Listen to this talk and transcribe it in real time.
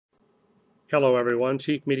Hello everyone,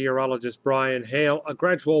 Chief Meteorologist Bryan Hale. A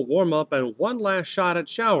gradual warm-up and one last shot at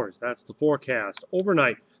showers. That's the forecast.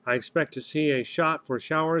 Overnight, I expect to see a shot for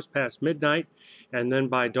showers past midnight, and then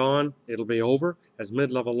by dawn, it'll be over as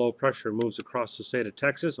mid-level low pressure moves across the state of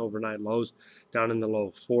Texas. Overnight lows down in the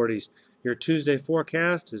low 40s. Your Tuesday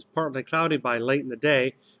forecast is partly cloudy by late in the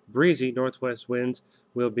day. Breezy northwest winds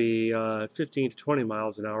will be 15 to 20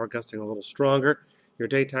 miles an hour, gusting a little stronger. Your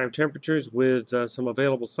daytime temperatures with some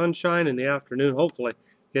available sunshine in the afternoon, hopefully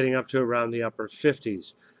getting up to around the upper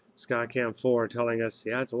 50s. Skycam 4 telling us,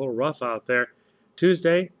 yeah, it's a little rough out there.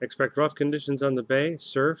 Tuesday, expect rough conditions on the bay,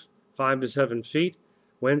 surf 5 to 7 feet.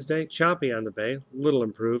 Wednesday, choppy on the bay, little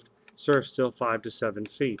improved, surf still 5 to 7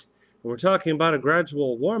 feet. And we're talking about a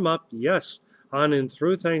gradual warm-up, yes, on in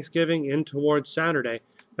through Thanksgiving, in towards Saturday,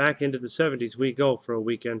 back into the 70s we go for a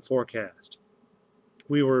weekend forecast.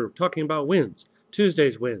 We were talking about winds.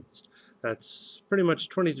 Tuesday's winds. That's pretty much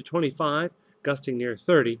 20 to 25, gusting near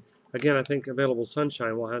 30. Again, I think available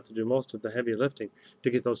sunshine will have to do most of the heavy lifting to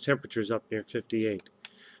get those temperatures up near 58.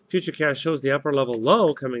 Futurecast shows the upper level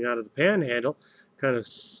low coming out of the panhandle, kind of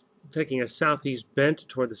taking a southeast bent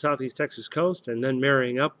toward the southeast Texas coast and then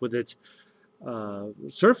marrying up with its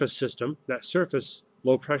surface system. That surface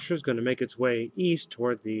low pressure is going to make its way east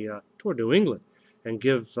toward New England and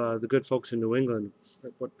give the good folks in New England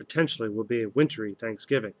what potentially will be a wintry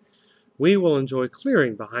Thanksgiving. We will enjoy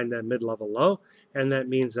clearing behind that mid-level low, and that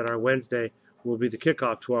means that our Wednesday will be the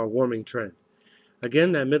kickoff to our warming trend.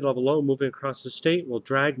 Again, that mid-level low moving across the state will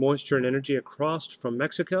drag moisture and energy across from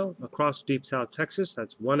Mexico, across deep south Texas.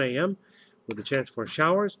 That's 1 a.m. with a chance for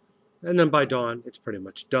showers, and then by dawn, it's pretty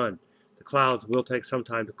much done. The clouds will take some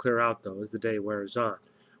time to clear out, though, as the day wears on.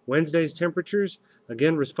 Wednesday's temperatures,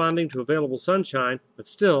 again responding to available sunshine, but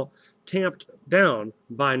still tamped down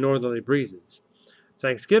by northerly breezes.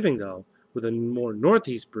 Thanksgiving, though, with a more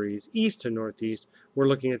northeast breeze, east to northeast, we're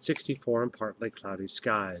looking at 64 and partly cloudy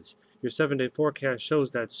skies. Your 7-day forecast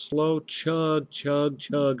shows that slow chug, chug,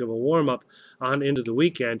 chug of a warm-up on into the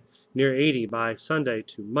weekend, near 80 by Sunday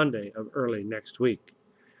to Monday of early next week.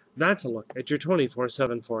 That's a look at your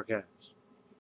 24/7 forecast.